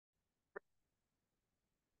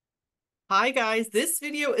Hi guys, this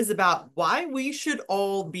video is about why we should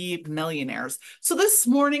all be millionaires. So this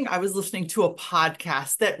morning I was listening to a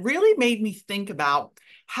podcast that really made me think about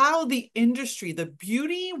how the industry, the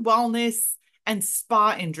beauty, wellness, and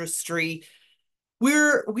spa industry,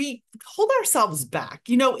 we hold ourselves back.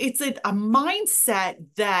 It's a mindset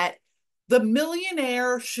that the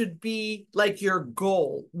millionaire should be like your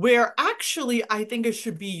goal, where actually I think it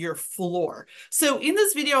should be your floor. So in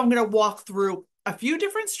this video, I'm going to walk through a few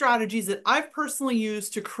different strategies that I've personally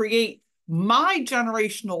used to create my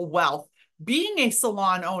generational wealth, being a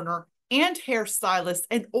salon owner and hairstylist,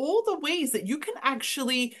 and all the ways that you can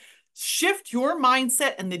actually shift your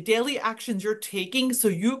mindset and the daily actions you're taking so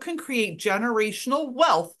you can create generational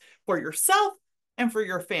wealth for yourself and for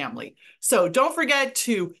your family. So don't forget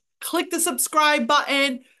to click the subscribe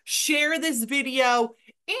button, share this video,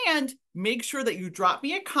 and make sure that you drop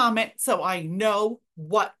me a comment so I know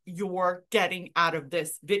what you're getting out of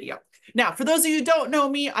this video. Now, for those of you who don't know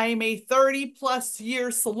me, I am a 30 plus year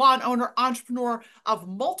salon owner, entrepreneur of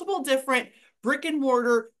multiple different brick and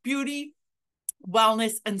mortar beauty,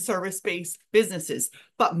 wellness, and service-based businesses.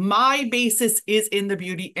 But my basis is in the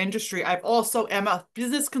beauty industry. I've also am a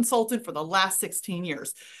business consultant for the last 16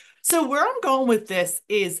 years. So where I'm going with this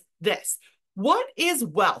is this. What is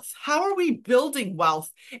wealth? How are we building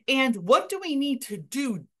wealth? And what do we need to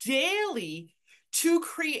do daily to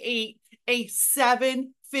create a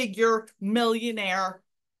seven-figure millionaire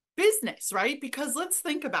business, right? Because let's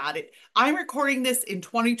think about it. I'm recording this in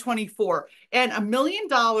 2024, and $1 million,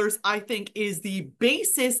 I think, is the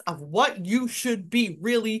basis of what you should be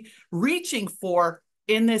really reaching for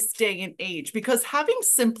in this day and age. Because having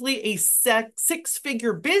simply a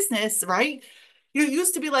six-figure business, right? It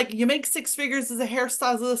used to be like you make six figures as a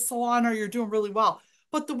hairstylist at a salon, or you're doing really well.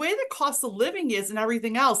 But the way the cost of living is and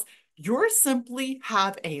everything else, you're simply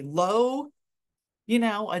have a low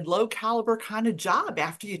caliber kind of job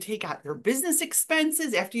after you take out your business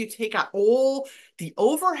expenses, after you take out all the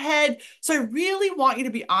overhead. So I really want you to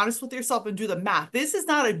be honest with yourself and do the math. This is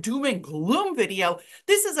not a doom and gloom video.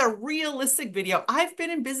 This is a realistic video. I've been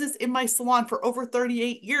in business in my salon for over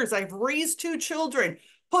 38 years. I've raised two children,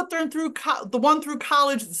 put them through the one through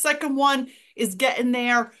college, the second one is getting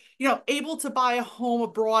there, able to buy a home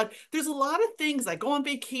abroad. There's a lot of things. I go on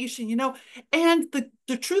vacation, and the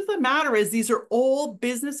truth of the matter is these are all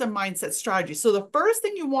business and mindset strategies. So the first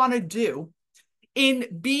thing you want to do in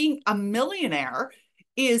being a millionaire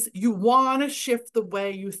is you want to shift the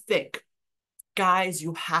way you think. Guys,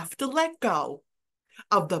 you have to let go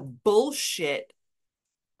of the bullshit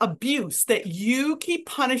abuse that you keep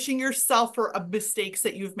punishing yourself for mistakes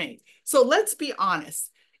that you've made. So let's be honest.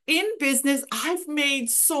 In business, I've made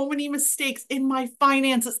so many mistakes in my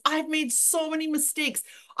finances. I've made so many mistakes.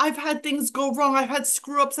 I've had things go wrong. I've had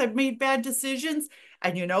screw ups. I've made bad decisions.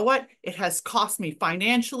 And you know what? It has cost me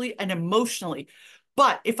financially and emotionally.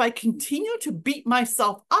 But if I continue to beat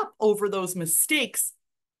myself up over those mistakes,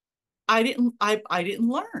 I didn't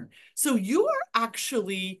learn. So you are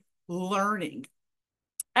actually learning.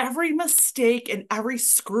 Every mistake and every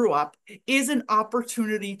screw up is an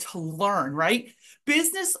opportunity to learn, right?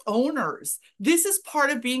 Business owners, this is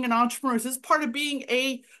part of being an entrepreneur. This is part of being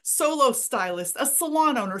a solo stylist, a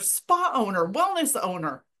salon owner, spa owner, wellness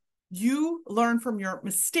owner. You learn from your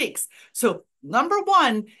mistakes. So number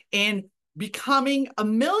one in becoming a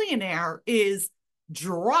millionaire is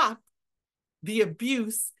drop the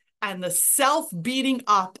abuse and the self-beating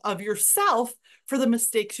up of yourself for the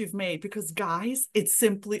mistakes you've made. Because guys, it's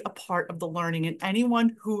simply a part of the learning. And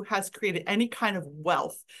anyone who has created any kind of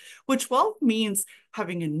wealth, which wealth means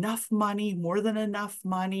having enough money, more than enough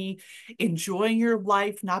money, enjoying your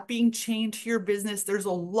life, not being chained to your business. There's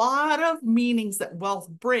a lot of meanings that wealth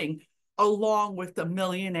bring along with the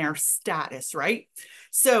millionaire status, right?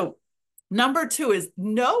 So number two is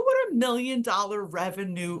know what $1 million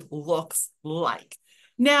revenue looks like.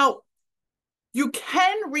 Now, you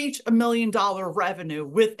can reach $1 million revenue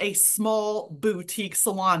with a small boutique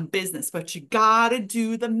salon business, but you got to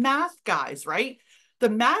do the math, guys, right? The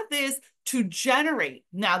math is to generate.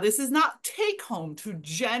 Now, this is not take home, to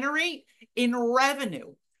generate in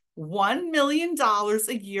revenue. $1 million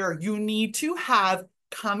a year you need to have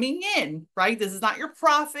coming in, right? This is not your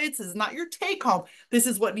profits. This is not your take home. This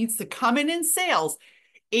is what needs to come in sales.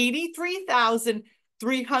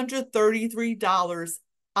 $83,333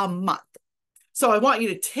 a month. So I want you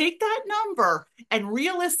to take that number and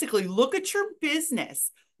realistically look at your business.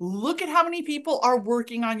 Look at how many people are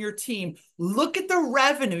working on your team. Look at the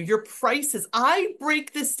revenue, your prices. I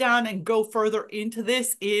break this down and go further into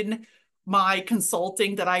this in my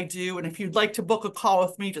consulting that I do. And if you'd like to book a call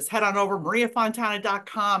with me, just head on over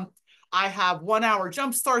mariafontana.com. I have 1 hour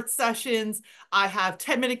jumpstart sessions. I have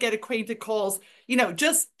 10-minute get acquainted calls.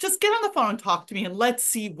 Just get on the phone and talk to me and let's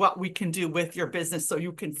see what we can do with your business so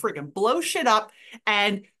you can friggin' blow shit up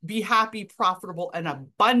and be happy, profitable, and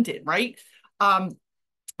abundant, right?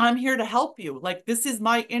 I'm here to help you. Like, this is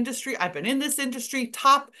my industry. I've been in this industry,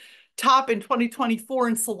 top in 2024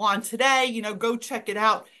 in Salon today. Go check it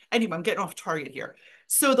out. Anyway, I'm getting off target here.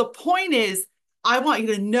 So the point is, I want you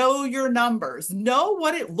to know your numbers, know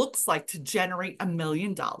what it looks like to generate $1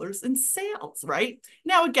 million in sales, right?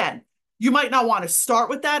 Now, again, you might not want to start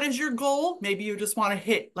with that as your goal. Maybe you just want to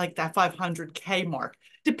hit like that 500K mark,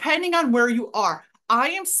 depending on where you are. I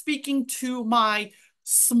am speaking to my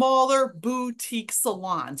smaller boutique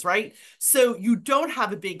salons, right? So you don't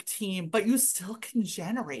have a big team, but you still can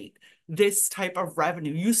generate this type of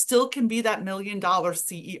revenue. You still can be that $1 million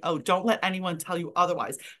CEO. Don't let anyone tell you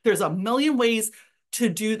otherwise. There's a million ways to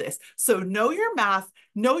do this. So know your math,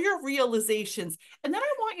 know your realizations, and then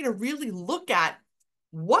I want you to really look at,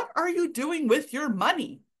 what are you doing with your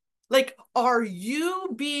money? Like, are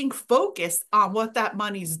you being focused on what that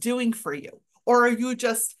money's doing for you? Or are you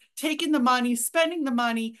just taking the money, spending the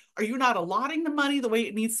money? Are you not allotting the money the way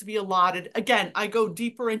it needs to be allotted? Again, I go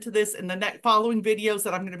deeper into this in the next following videos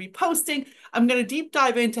that I'm going to be posting. I'm going to deep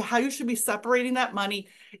dive into how you should be separating that money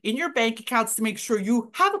in your bank accounts to make sure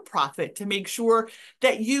you have a profit, to make sure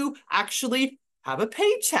that you actually have a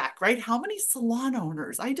paycheck, right? How many salon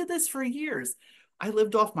owners? I did this for years. I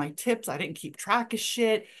lived off my tips. I didn't keep track of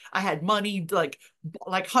shit. I had money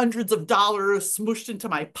like hundreds of dollars smooshed into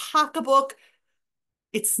my pocketbook.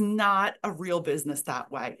 It's not a real business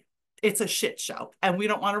that way. It's a shit show. And we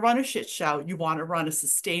don't want to run a shit show. You want to run a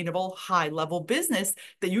sustainable, high-level business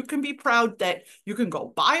that you can be proud, that you can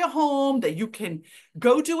go buy a home, that you can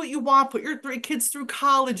go do what you want, put your 3 kids through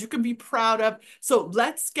college, you can be proud of. So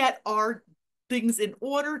let's get our things in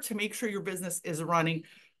order to make sure your business is running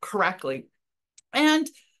correctly. And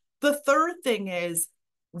the third thing is,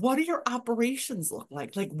 what do your operations look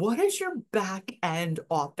like? Like, what does your back end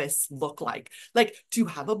office look like? Like, do you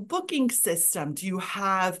have a booking system? Do you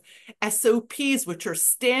have SOPs, which are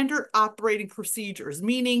standard operating procedures?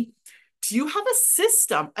 Meaning, do you have a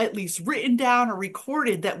system at least written down or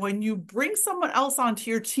recorded that when you bring someone else onto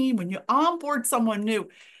your team, when you onboard someone new,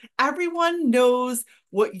 everyone knows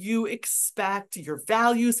what you expect, your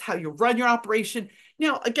values, how you run your operation?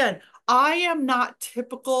 Now, again, I am not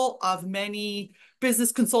typical of many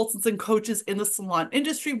business consultants and coaches in the salon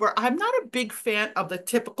industry, where I'm not a big fan of the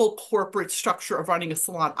typical corporate structure of running a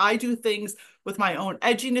salon. I do things with my own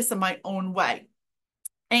edginess and my own way.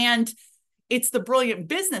 And it's the brilliant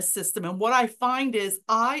business system. And what I find is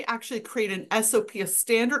I actually create an SOP, a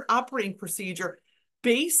standard operating procedure,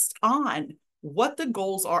 based on what the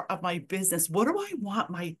goals are of my business. What do I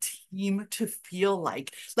want my team to feel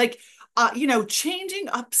like? Like, changing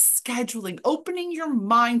up scheduling, opening your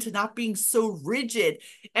mind to not being so rigid.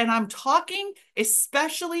 And I'm talking,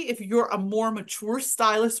 especially if you're a more mature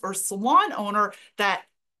stylist or salon owner that,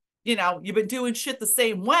 you've been doing shit the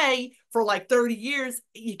same way for like 30 years,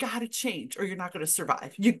 you got to change or you're not going to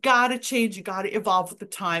survive. You got to change. You got to evolve with the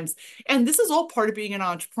times. And this is all part of being an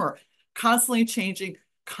entrepreneur, constantly changing,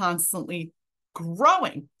 constantly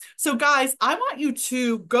growing. So guys, I want you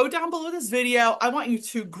to go down below this video. I want you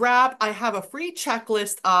to I have a free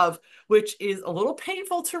checklist which is a little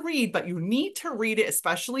painful to read, but you need to read it,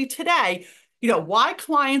 especially today. Why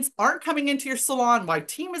clients aren't coming into your salon, why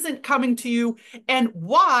team isn't coming to you, and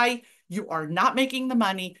why you are not making the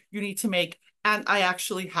money you need to make. And I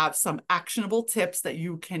actually have some actionable tips that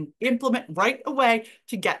you can implement right away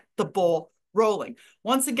to get the ball rolling.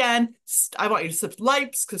 Once again, I want you to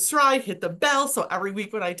like, subscribe, hit the bell, so every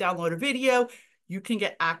week when I download a video, you can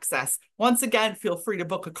get access. Once again, feel free to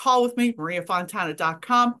book a call with me,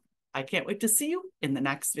 mariafontana.com. I can't wait to see you in the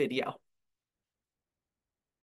next video.